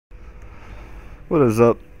What is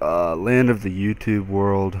up, land of the YouTube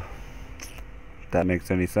world? If that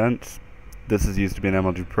makes any sense. This is used to be an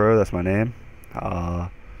MLG Pro, that's my name.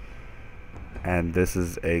 And this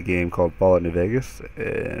is a game called Fallout New Vegas,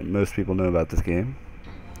 and most people know about this game.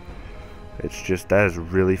 It's just, that is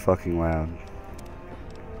really fucking loud.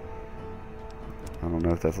 I don't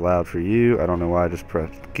know if that's loud for you. I don't know why I just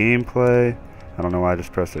pressed gameplay. I don't know why I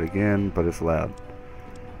just pressed it again, but it's loud.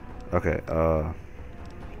 Okay,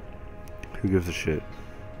 who gives a shit?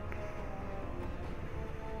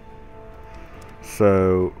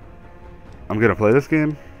 So, I'm gonna play this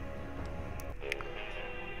game.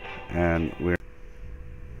 And we're...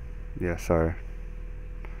 Yeah, sorry.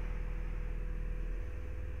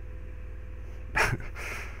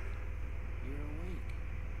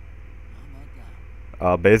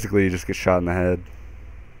 Basically, you just get shot in the head.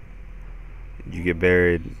 You get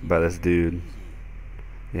buried by this dude.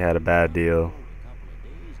 You had a bad deal.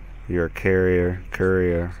 You're a courier,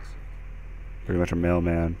 pretty much a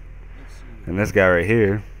mailman. And this guy right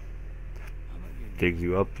here digs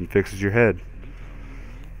you up and fixes your head.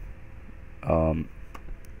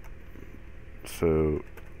 So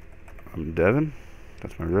I'm Devin.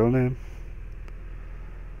 That's my real name.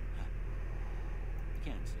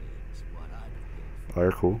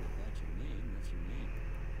 Alright, cool.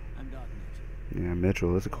 Yeah,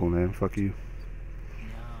 Mitchell. That's a cool name. Fuck you.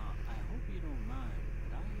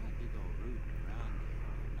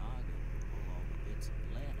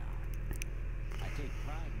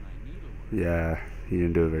 Yeah, he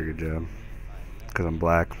didn't do a very good job. Because I'm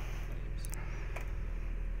black.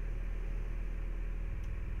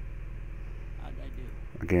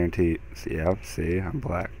 I guarantee. Yeah, see, I'm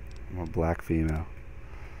black. I'm a black female.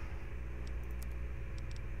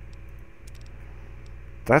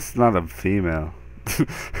 That's not a female.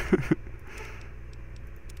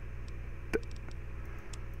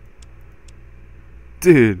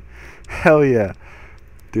 Dude, hell yeah.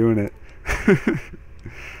 Doing it.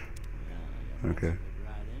 Okay.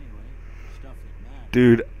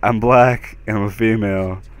 Dude, I'm black and I'm a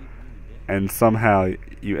female, and somehow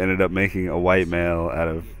you ended up making a white male out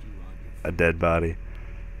of a dead body.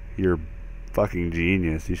 You're fucking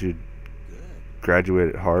genius. You should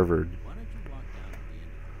graduate at Harvard.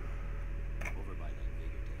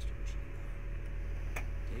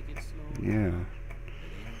 Yeah.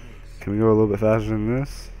 Can we go a little bit faster than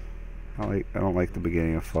this? I don't like the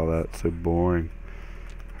beginning of Fallout. It's so boring.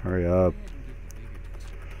 Hurry up.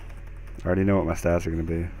 I already know what my stats are gonna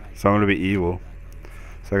be. So I'm gonna be evil.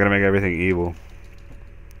 So I gotta make everything evil.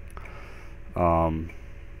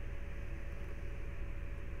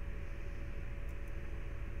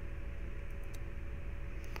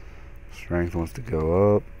 Strength wants to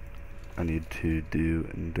go up. I need to do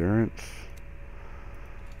endurance.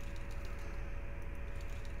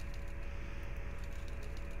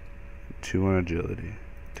 Two on agility.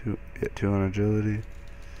 Two on agility.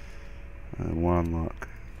 And one on luck.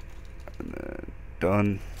 And then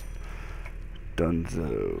done.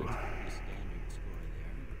 Dunzo.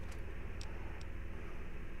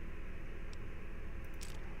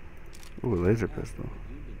 Ooh, a laser pistol.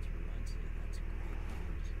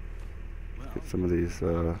 Let's get some of these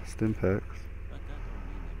stim packs.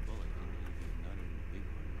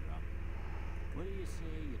 What do you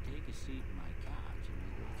say you take a seat in my couch and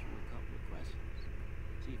we go through a couple of questions?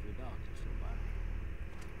 See if your dogs are still barking.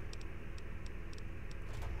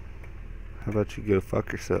 How about you go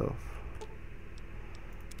fuck yourself?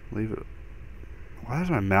 Leave it. Why is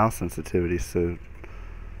my mouse sensitivity so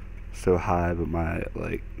high, but my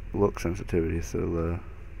look sensitivity is so low?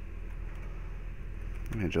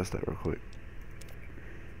 Let me adjust that real quick.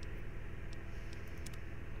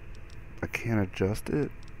 I can't adjust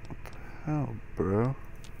it? What the hell, bro?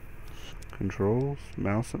 Controls?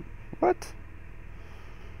 Mouse? What?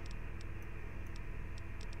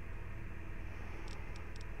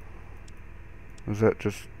 Was that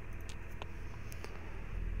just...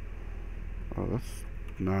 Oh, that's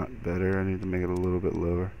not better. I need to make it a little bit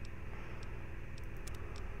lower.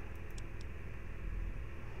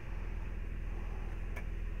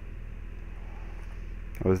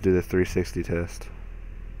 Let's do the 360 test.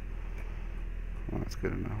 Oh, that's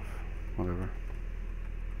good enough. Whatever.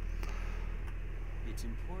 It's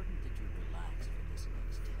important that you relax for this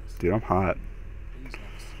next test. Dude, I'm hot. Please have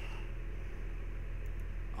a seat.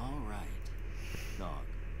 All right. Dog.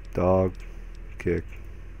 Dog. Kick.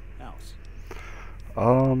 House.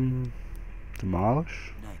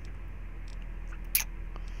 Demolish.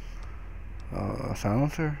 Night.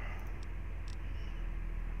 Silencer.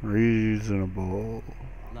 Reasonable.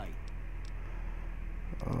 Light.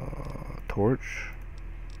 Torch.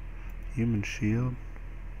 Human shield.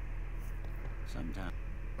 Sometimes.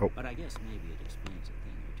 Oh. But I guess maybe it explains a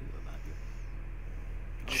thing or two about you.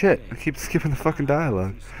 Shit, I Okay. keep skipping the fucking I have a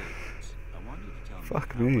dialogue. few statements. I want you to tell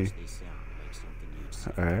Fuck me how me. much they sound like something you'd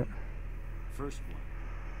say. Alright. First one.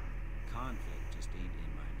 Conflict just ain't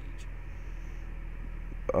in my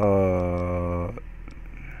nature.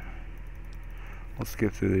 Let's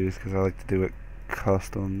skip through these because I like to do it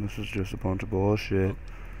custom. This is just a bunch of bullshit.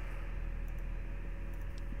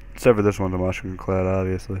 Except for this one, the mushroom cloud,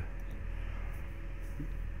 obviously.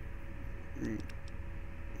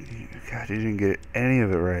 God, you didn't get any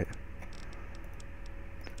of it right.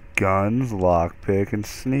 Guns, lockpick, and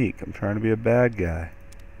sneak. I'm trying to be a bad guy.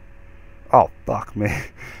 Oh, fuck me.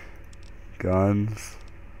 Guns,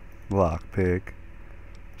 lockpick,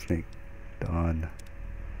 sneak. Done.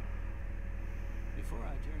 Before I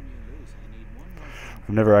turn you loose, I need one more thing.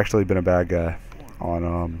 I've never actually been a bad guy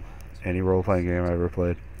on any role-playing game I ever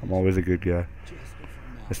played. I'm always a good guy.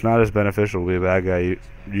 It's not as beneficial to be a bad guy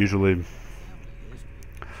usually,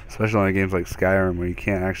 especially on games like Skyrim where you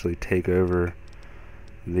can't actually take over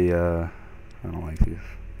the I don't like these.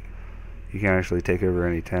 You can't actually take over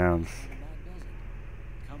any towns.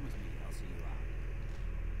 Come with me, I'll see you out.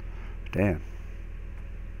 Damn.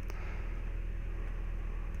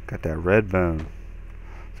 Got that red bone.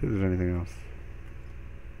 See if there's anything else.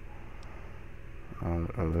 Oh,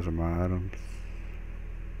 those are my items.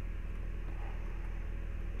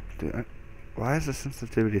 Dude, why is the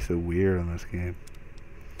sensitivity so weird on this game?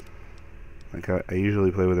 Like, I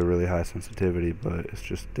usually play with a really high sensitivity, but it's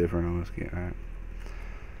just different on this game. Alright.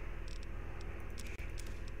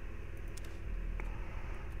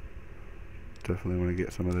 Definitely want to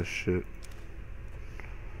get some of this shit.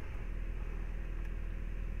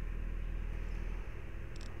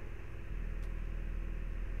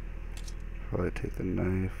 Probably take the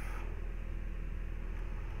knife.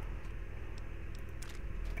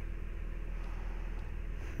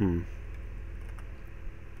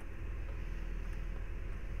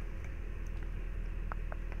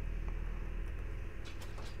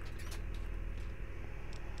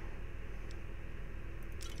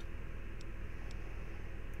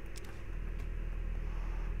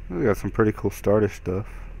 We got some pretty cool starter stuff.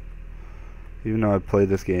 Even though I've played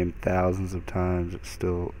this game thousands of times, it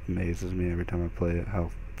still amazes me every time I play it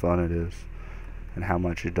how fun it is and how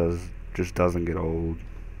much it just doesn't get old.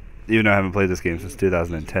 Even though I haven't played this game since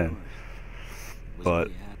 2010,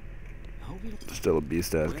 but still a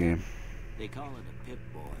beast-ass game. They call it a pit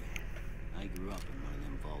boy. I grew up in one of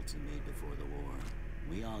them vaults they made before the war.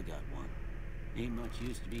 We all got one. Ain't much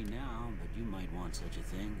use to be now, but you might want such a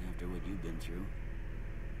thing after what you've been through.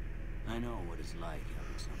 I know what it's like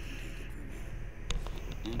having something taken from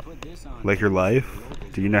you. And put this on Like your life?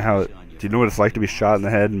 Do you know how? Do you know what it's like to be shot in the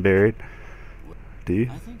head and buried? Do you?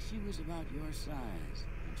 I think she was about your size,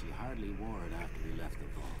 and she hardly wore it after we left the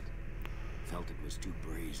vault. Felt it was too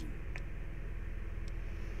brazen.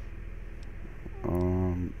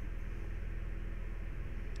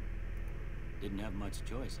 Didn't have much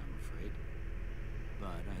choice, I'm afraid. But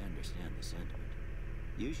I understand the sentiment.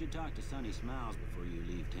 You should talk to Sunny Smiles before you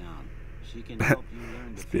leave town. She can help you learn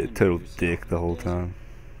to Just be a total dick the whole time.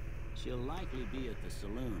 She'll likely be at the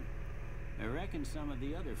saloon. I reckon some of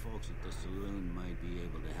the other folks at the saloon might be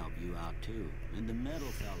able to help you out too. And the metal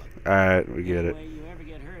fella. Alright, we get it. Anyway, you ever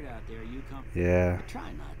get hurt out there, you come. Yeah. But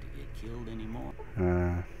try not to get killed anymore.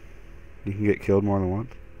 You can get killed more than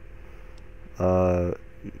once?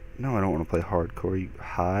 No, I don't want to play hardcore. You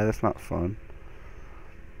high? That's not fun.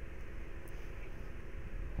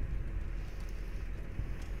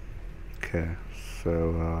 Okay,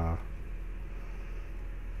 so,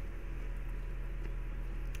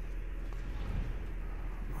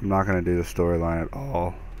 I'm not going to do the storyline at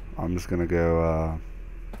all. I'm just going to go,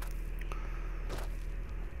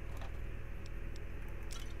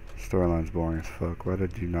 storyline's boring as fuck. Why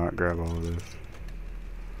did you not grab all of this?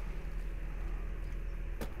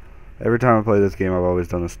 Every time I play this game, I've always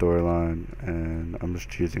done a storyline, and I'm just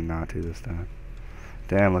choosing not to this time.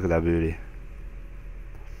 Damn, look at that booty.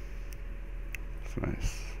 It's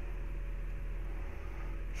nice.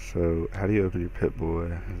 So, how do you open your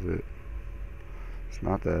Pip-Boy? Is it... It's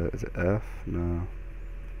not that. Is it F? No.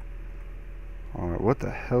 Alright, what the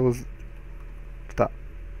hell is... Stop.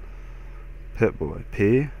 Pip-Boy.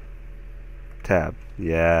 P? Tab.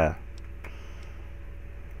 Yeah.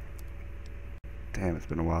 Damn, it's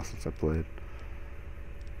been a while since I played.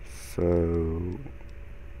 So...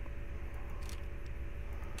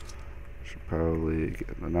 Should probably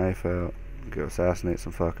get the knife out. Go assassinate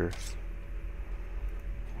some fuckers.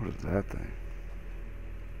 What is that thing?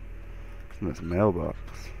 It's in this mailbox.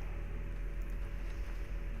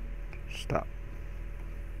 Stop.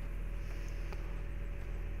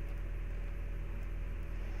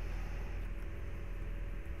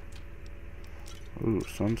 Ooh,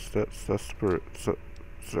 sunset sarpilia.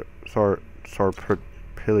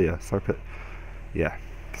 Yeah,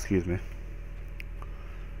 excuse me.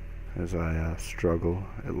 As I struggle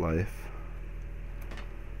at life.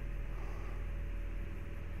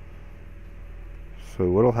 So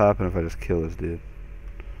what'll happen if I just kill this dude?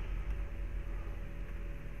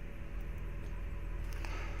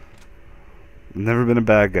 I've never been a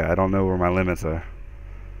bad guy. I don't know where my limits are.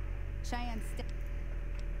 Cheyenne,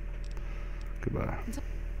 Goodbye.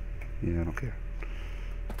 Yeah, I don't care.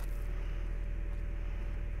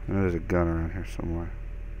 I know there's a gun around here somewhere.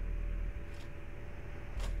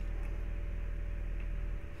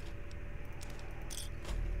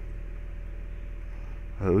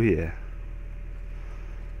 Oh yeah.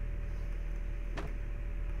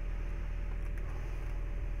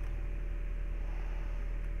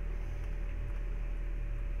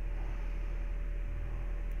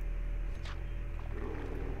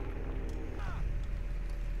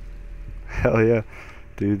 Hell yeah.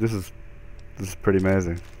 Dude, this is pretty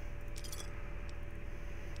amazing.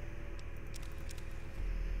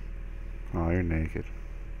 Oh, you're naked.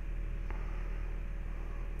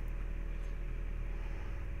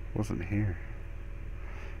 Wasn't here.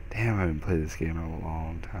 Damn, I haven't played this game in a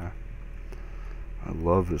long time. I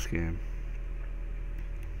love this game.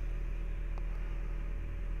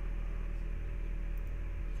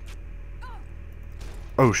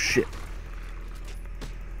 Oh shit.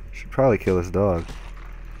 Should probably kill this dog.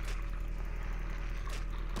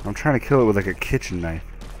 I'm trying to kill it with like a kitchen knife.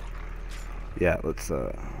 Yeah, let's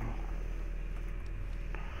not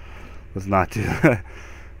do that.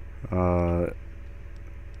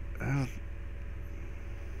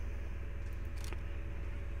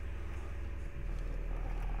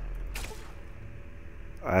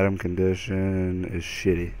 Item condition is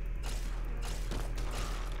shitty.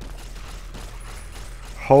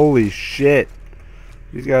 Holy shit.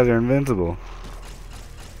 These guys are invincible.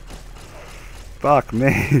 Fuck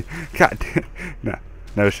me. God damn. No.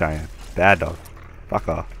 No, Cheyenne. Bad dog. Fuck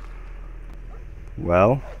off.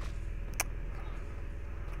 Well.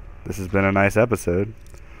 This has been a nice episode.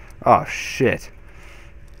 Oh, shit.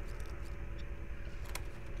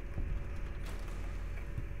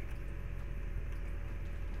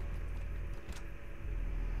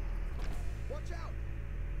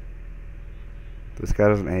 This guy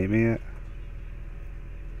doesn't hate me yet?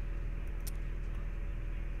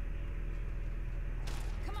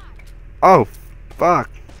 Oh,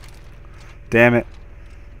 fuck. Damn it.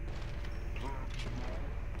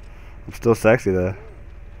 I'm still sexy, though.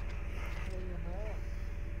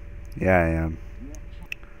 Yeah, I am.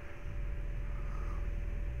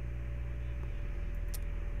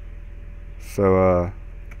 So,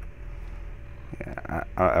 yeah,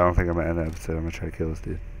 I don't think I'm gonna end the episode. I'm gonna try to kill this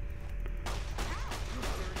dude.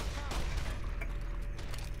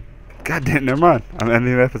 God damn, never mind. I'm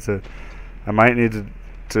ending the episode. I might need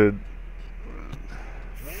to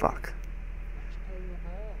fuck.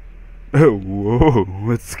 Oh, whoa,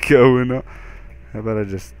 what's going on? How about I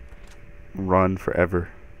just run forever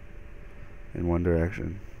in one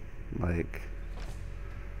direction? Like,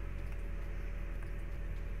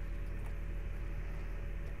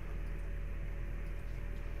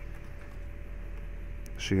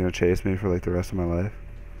 is she gonna chase me for like the rest of my life?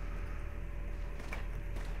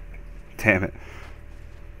 Damn it.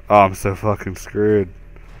 Oh, I'm so fucking screwed.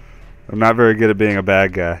 I'm not very good at being a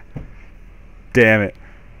bad guy. Damn it.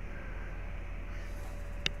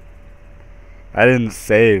 I didn't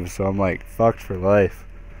save, so I'm like fucked for life.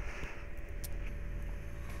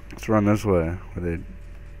 Let's run this way, where they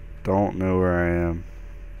don't know where I am.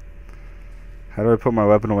 How do I put my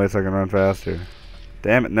weapon away so I can run faster?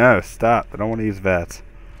 Damn it, no, stop. I don't want to use VATS.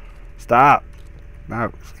 Stop.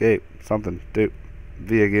 No, escape. Something. Do.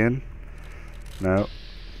 V again. No.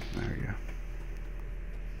 There we go.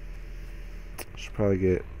 Should probably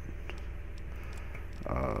get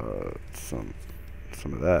some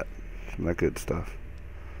of that. Some of that good stuff.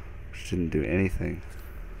 Which didn't do anything.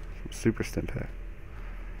 Some super stim pack.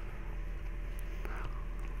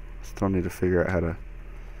 Still need to figure out how to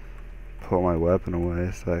put my weapon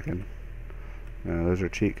away so I can. No, those are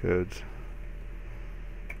cheat codes.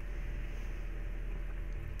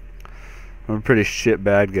 I'm a pretty shit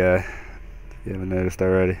bad guy, if you haven't noticed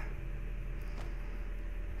already.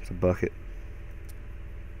 It's a bucket.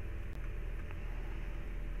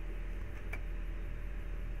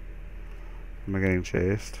 Am I getting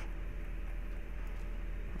chased?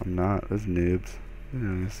 I'm not. Those noobs. They're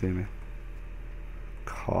not gonna see me.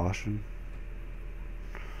 Caution.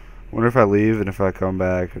 Wonder if I leave and if I come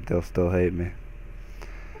back, if they'll still hate me.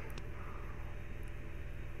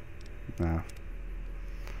 No.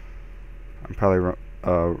 I'm probably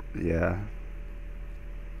yeah.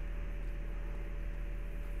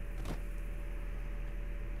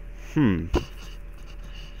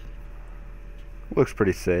 Looks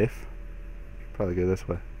pretty safe. Probably go this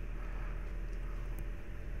way.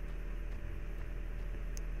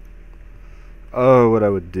 Oh, what I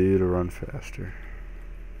would do to run faster.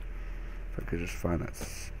 If I could just find that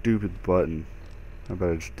stupid button. How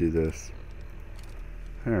about I just do this?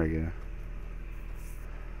 There we go.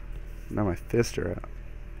 Now my fists are out.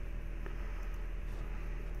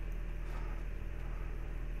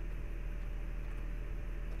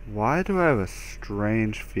 Why do I have a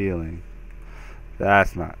strange feeling?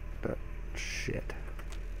 That's not that shit.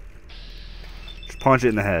 Just punch it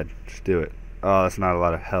in the head. Just do it. Oh, that's not a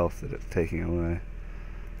lot of health that it's taking away.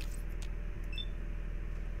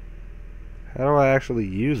 How do I actually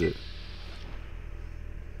use it?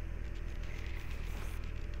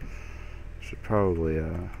 Should probably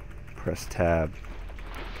press tab.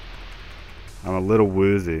 I'm a little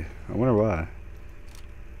woozy. I wonder why.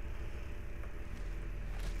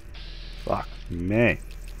 Fuck me.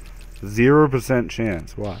 0%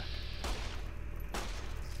 chance. Why?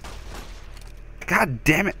 God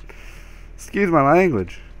damn it. Excuse my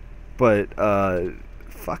language. But,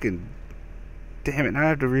 fucking damn it. Now I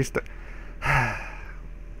have to restart.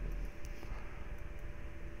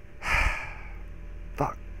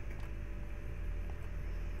 Fuck.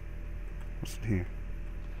 What's in here?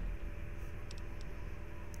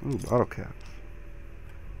 Ooh, bottle caps.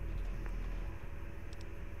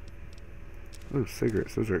 Ooh,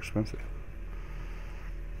 cigarettes. Those are expensive.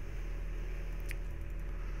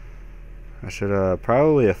 I should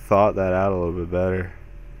probably have thought that out a little bit better.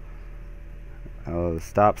 The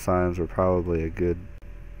stop signs were probably a good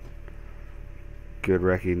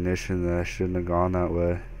recognition that I shouldn't have gone that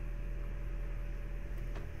way.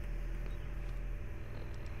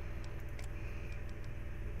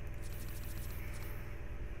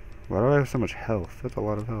 Why do I have so much health? That's a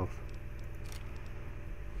lot of health.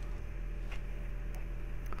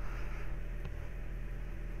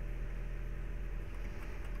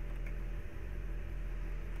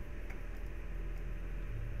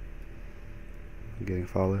 I'm getting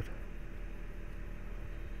followed.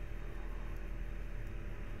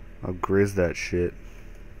 I'll grizz that shit.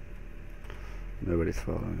 Nobody's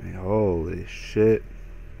following me. Holy shit.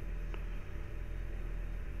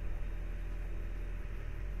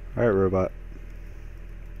 Alright, robot.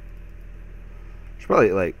 Should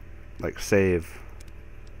probably like save.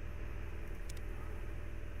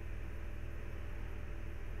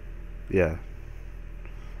 Yeah.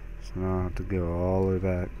 So now I have to go all the way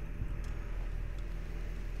back.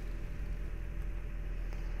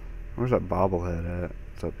 Where's that bobblehead at?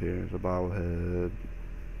 It's up here. There's a bobblehead.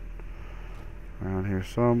 Around here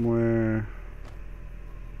somewhere.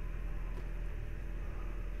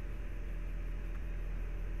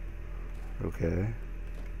 Okay.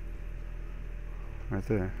 Right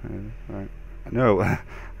there. Alright. I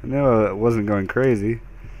know it wasn't going crazy.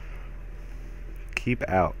 Keep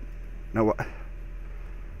out. No, what?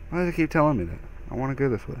 Why does it keep telling me that? I want to go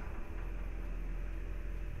this way.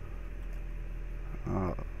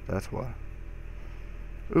 Oh, that's why.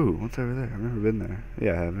 Ooh, what's over there? I've never been there.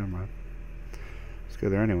 Yeah, I have. Never mind. Let's go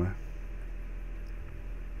there anyway.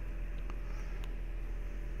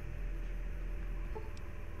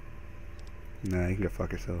 Nah, you can go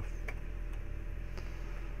fuck yourself.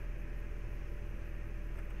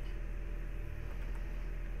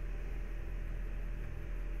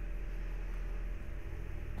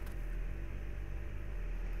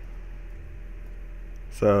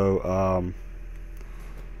 So, I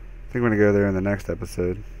think I'm gonna go there in the next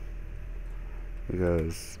episode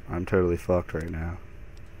because I'm totally fucked right now,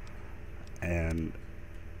 and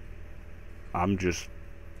I'm just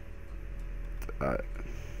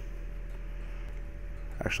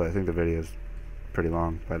actually I think the video's pretty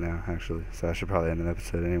long by now actually, so I should probably end an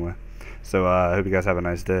episode anyway. So I hope you guys have a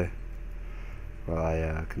nice day while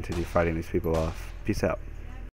I continue fighting these people off. Peace out.